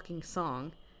was the fucking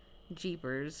song,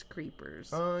 Jeepers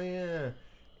Creepers. Oh, yeah.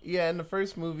 Yeah, in the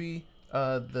first movie,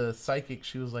 the psychic,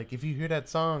 she was like, if you hear that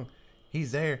song,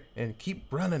 he's there, and keep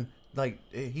running. Like,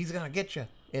 he's gonna get you.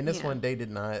 In this one, they did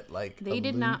not, like, they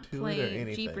did not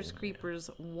play Jeepers Creepers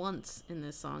once in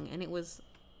this song, and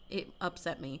it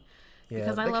upset me. Yeah,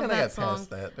 because I love that song.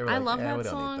 I love that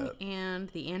song, and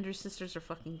the Andrews Sisters are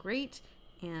fucking great.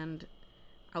 And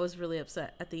I was really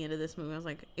upset at the end of this movie. I was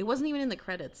like, it wasn't even in the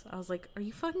credits. I was like, are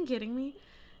you fucking kidding me?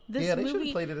 They should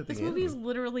have played it at the end. This movie is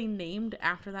literally named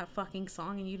after that fucking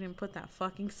song, and you didn't put that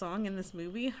fucking song in this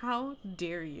movie? How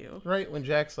dare you? Right, when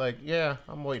Jack's like, yeah,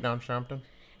 I'm waiting on something.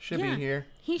 Should be here.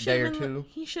 He should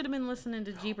have been listening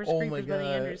to Jeepers Creepers by the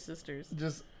Andrews Sisters.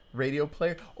 Just radio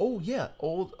player. Oh, yeah.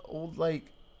 Old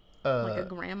like a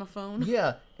gramophone.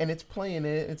 Yeah, and it's playing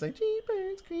it. It's like,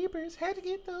 Jeepers Creepers, had to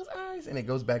get those eyes. And it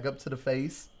goes back up to the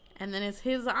face. And then it's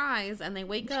his eyes, and they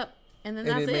wake up. And then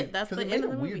that's it. That's the end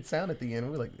of the movie. It made a weird sound at the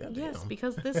end. We're like, God damn. Yes,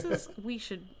 because we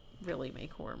should really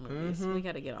make horror movies. Mm-hmm. We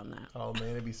got to get on that. Oh man,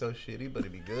 it'd be so shitty, but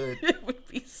it'd be good. It would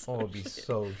be so. It'd be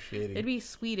so shitty. It'd be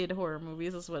sweeted horror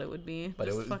movies. Is what it would be. But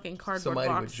just it would, fucking cardboard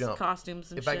box costumes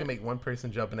and shit. If I could make one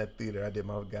person jump in that theater, I did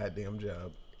my goddamn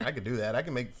job. I could do that. I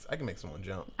can make someone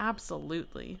jump.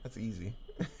 Absolutely. That's easy.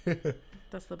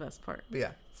 That's the best part. But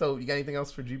yeah. So you got anything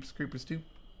else for Jeepers Creepers 2?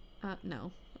 No.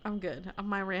 I'm good.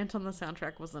 My rant on the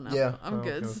soundtrack was enough. Yeah, I'm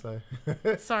good.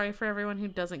 Sorry for everyone who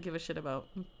doesn't give a shit about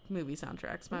movie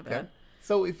soundtracks. My bad.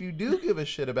 So if you do give a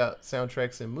shit about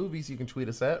soundtracks and movies, you can tweet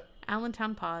us at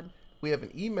AllentownPod. We have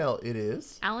an email. It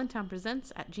is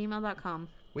AllentownPresents@gmail.com.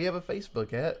 We have a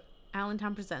Facebook at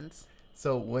Allentown Presents.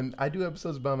 So when I do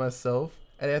episodes by myself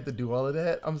and I have to do all of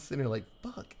that, I'm sitting here like,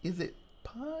 fuck, is it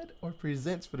pod or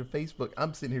presents for the Facebook?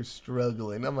 I'm sitting here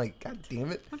struggling. I'm like, God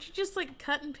damn it. Why don't you just like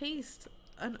cut and paste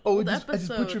an old episode? I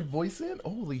just put your voice in?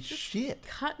 Holy shit.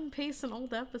 Cut and paste an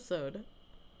old episode.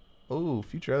 Oh,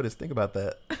 future Otis, think about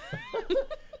that.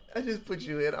 I just put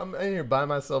you in. I'm in here by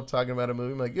myself talking about a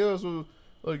movie. I'm like, yeah, so,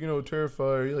 like,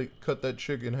 Terrifier, you, like, cut that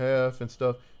chick in half and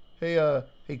stuff. Hey,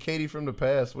 Katie from the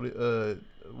past,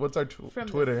 what's our Twitter? From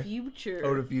the future.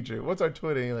 Oh, the future. What's our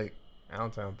Twitter? And you're like,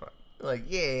 Allentown Pod. Like,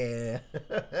 yeah.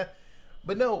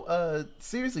 But no,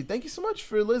 seriously, thank you so much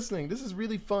for listening. This is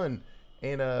really fun.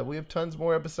 And we have tons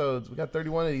more episodes. We got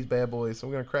 31 of these bad boys, so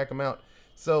we're going to crack them out.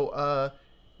 So,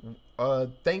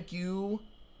 thank you.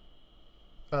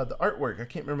 The artwork, I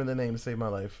can't remember the name to save my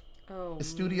life. Oh,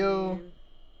 Estudio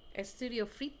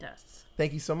Fritas.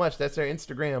 Thank you so much. That's their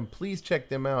Instagram. Please check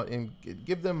them out and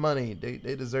give them money. They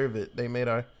deserve it. They made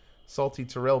our Salty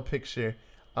Terrell picture.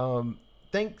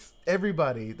 Thanks,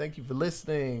 everybody. Thank you for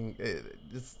listening.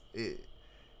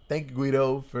 Thank you,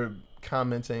 Guido, for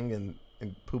commenting and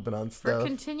pooping on stuff. For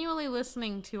continually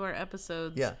listening to our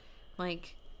episodes. Yeah.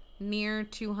 Like, near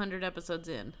 200 episodes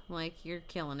in. Like, you're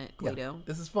killing it, Guido. Yeah,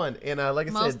 this is fun. And like I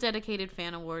said... Most dedicated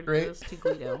fan award goes to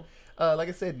Guido. Like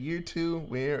I said, year 2.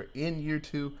 We're in year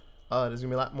 2. There's going to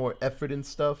be a lot more effort and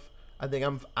stuff. I think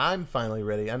I'm finally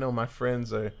ready. I know my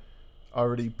friends are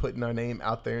already putting our name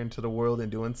out there into the world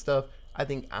and doing stuff. I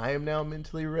think I am now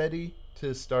mentally ready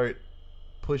to start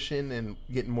pushing and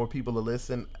getting more people to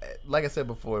listen. Like I said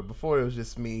before it was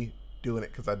just me doing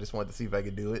it because I just wanted to see if I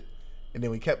could do it. And then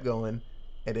we kept going.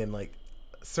 And then, like,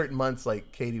 certain months,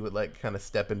 like, Katie would, like, kind of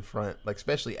step in front. Like,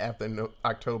 especially after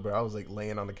October, I was, like,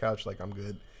 laying on the couch like, I'm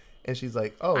good. And she's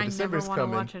like, oh, December's coming. I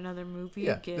never want to watch another movie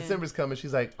again. December's coming.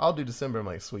 She's like, I'll do December. I'm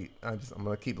like, sweet. I'm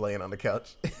going to keep laying on the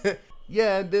couch.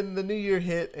 Yeah, and then the new year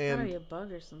hit. And probably a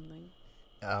bug or something.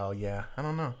 Oh, yeah. I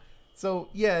don't know. So,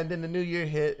 yeah, and then the new year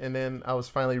hit. And then I was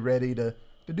finally ready to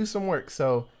do some work.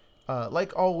 So,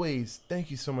 like always,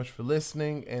 thank you so much for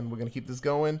listening. And we're going to keep this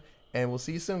going. And we'll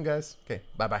see you soon, guys. Okay,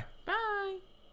 bye-bye.